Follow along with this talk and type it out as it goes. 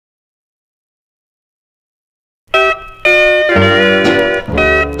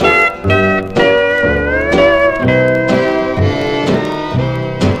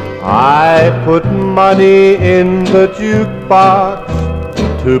put money in the jukebox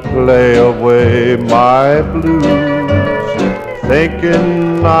to play away my blues,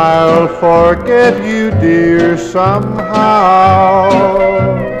 thinking I'll forget you, dear, somehow.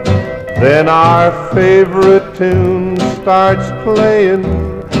 Then our favorite tune starts playing,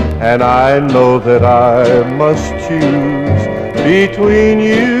 and I know that I must choose between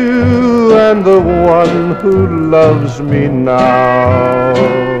you and the one who loves me now.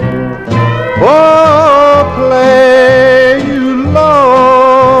 Oh, play, you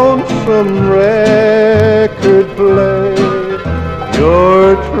lonesome record, play.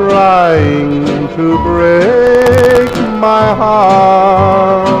 You're trying to break my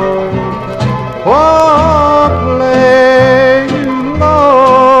heart. Oh, play, you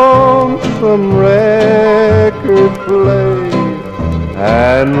lonesome record, play,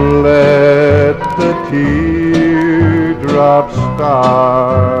 and let the teardrops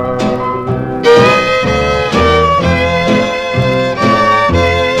start.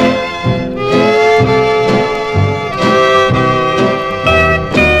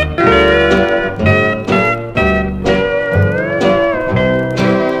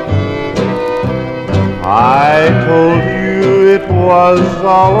 I told you it was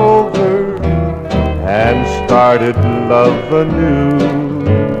all over and started love anew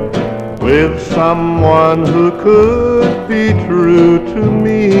with someone who could be true to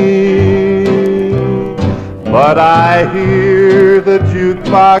me. But I hear the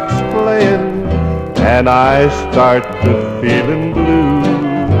jukebox playing and I start to feeling blue,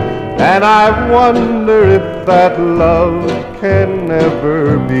 and I wonder if that love can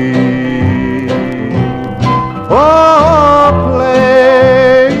ever be. Oh,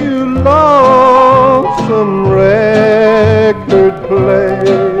 play, you lonesome record, play.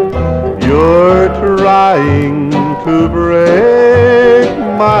 You're trying to break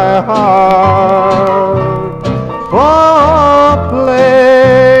my heart. Oh,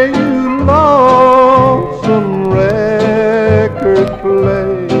 play, you lonesome record,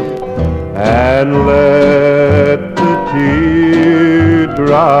 play, and let the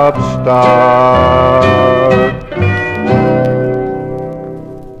teardrops start.